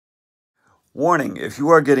Warning, if you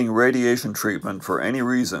are getting radiation treatment for any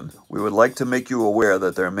reason, we would like to make you aware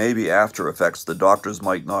that there may be after effects the doctors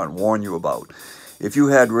might not warn you about. If you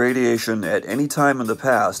had radiation at any time in the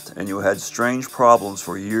past and you had strange problems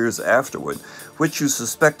for years afterward, which you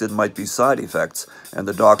suspected might be side effects, and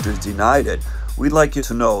the doctors denied it, we'd like you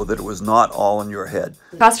to know that it was not all in your head.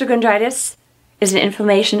 Costochondritis is an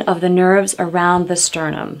inflammation of the nerves around the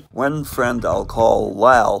sternum. One friend I'll call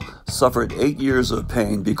Lal suffered 8 years of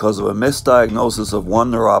pain because of a misdiagnosis of one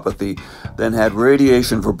neuropathy, then had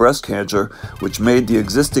radiation for breast cancer, which made the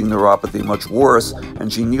existing neuropathy much worse,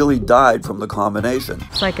 and she nearly died from the combination.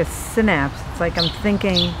 It's like a synapse. It's like I'm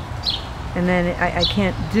thinking, and then I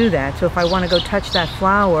can't do that. So if I want to go touch that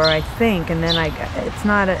flower, I think, and then it's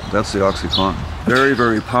not a... That's the OxyContin. Very,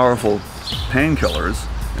 very powerful painkillers.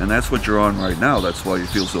 And that's what you're on right now. That's why you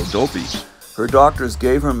feel so dopey. Her doctors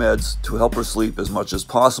gave her meds to help her sleep as much as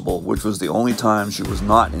possible, which was the only time she was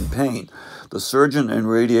not in pain. The surgeon and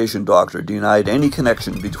radiation doctor denied any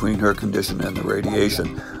connection between her condition and the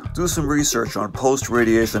radiation. Do some research on post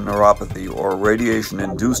radiation neuropathy or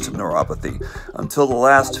radiation-induced neuropathy. Until the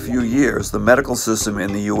last few years, the medical system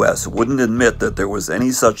in the US wouldn't admit that there was any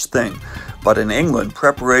such thing. But in England,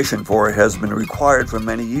 preparation for it has been required for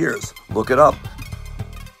many years. Look it up.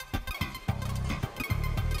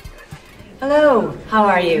 Hello, how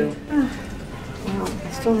are you? Well,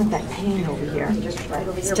 I still have that pain over here.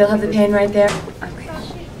 Still have the pain right there?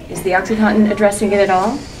 Okay. Is the OxyContin addressing it at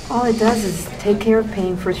all? All it does is take care of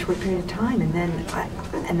pain for a short period of time, and then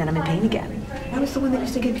I'm in pain again. I was the one that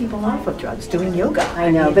used to get people off of drugs, doing yoga. I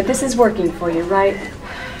know, but this is working for you, right?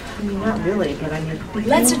 I mean, not really, but I mean...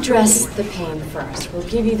 Let's address the pain first. We'll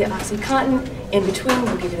give you the OxyContin. In between,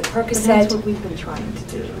 we'll give you the Percocet. That's what we've been trying to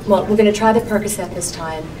do. Well, we're going to try the Percocet this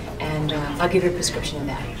time, and I'll give you a prescription of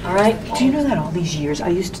that. All right? Do you know that all these years I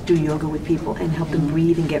used to do yoga with people and help them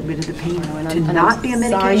breathe and get rid of the pain to not be a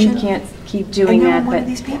medication? Sorry, you can't keep doing that. I'm one of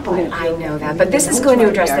these people. I know that, but this is going to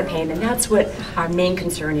address the pain, and that's what our main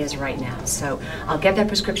concern is right now. So I'll get that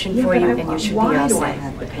prescription for you, and you should be all set. Why do I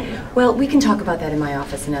have the pain? Well, we can talk about that in my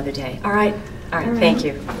office another day. All right? All right. Thank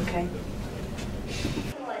you. Okay.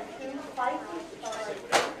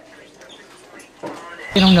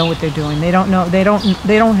 They don't know what they're doing. They don't know. They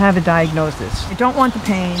don't have a diagnosis. I don't want the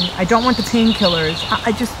pain. I don't want the painkillers.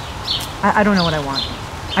 I don't know what I want.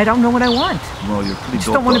 I don't know what I want. Well, you're pretty doped up. I just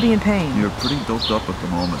don't want to be in pain. You're pretty doped up at the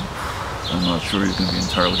moment. I'm not sure you're going to be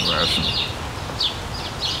entirely rational.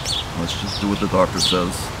 Let's just do what the doctor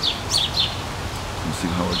says and see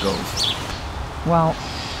how it goes. Well,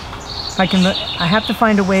 if I have to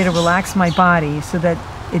find a way to relax my body so that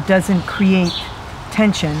it doesn't create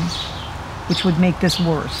tension, which would make this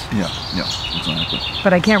worse. Yeah, exactly.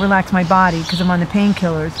 But I can't relax my body because I'm on the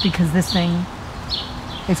painkillers because this thing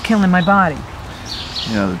is killing my body.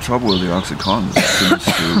 Yeah, the trouble with the OxyContin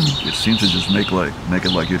is it seems to just make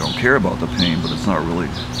it like you don't care about the pain, but it's not really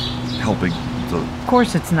helping the... Of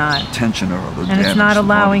course it's not. Tension or the damage. And it's not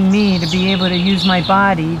allowing me to be able to use my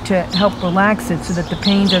body to help relax it so that the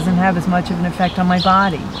pain doesn't have as much of an effect on my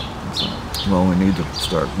body. Well, we need to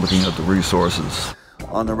start looking at the resources.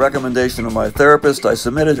 On the recommendation of my therapist, I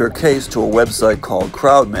submitted her case to a website called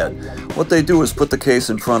CrowdMed. What they do is put the case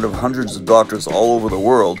in front of hundreds of doctors all over the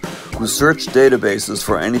world who search databases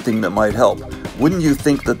for anything that might help. Wouldn't you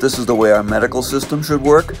think that this is the way our medical system should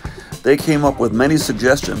work? They came up with many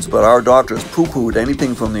suggestions, but our doctors poo-pooed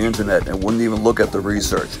anything from the internet and wouldn't even look at the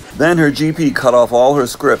research. Then her GP cut off all her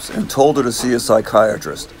scripts and told her to see a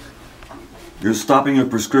psychiatrist. You're stopping her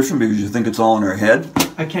prescription because you think it's all in her head?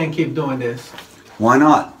 I can't keep doing this. Why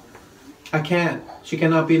not? I can't. She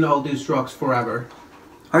cannot be on all these drugs forever.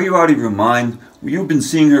 Are you out of your mind? You've been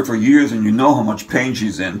seeing her for years and you know how much pain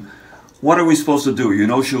she's in. What are we supposed to do? You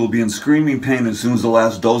know she will be in screaming pain as soon as the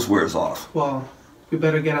last dose wears off. Well, we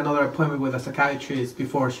better get another appointment with a psychiatrist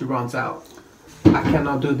before she runs out. I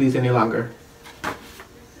cannot do this any longer.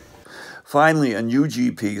 Finally, a new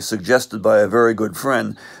GP, suggested by a very good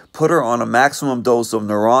friend, put her on a maximum dose of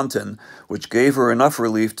Neurontin, which gave her enough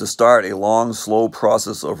relief to start a long, slow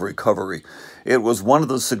process of recovery. It was one of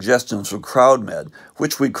the suggestions from CrowdMed,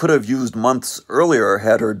 which we could have used months earlier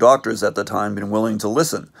had her doctors at the time been willing to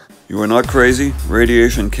listen. You are not crazy.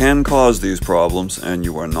 Radiation can cause these problems, and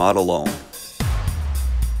you are not alone.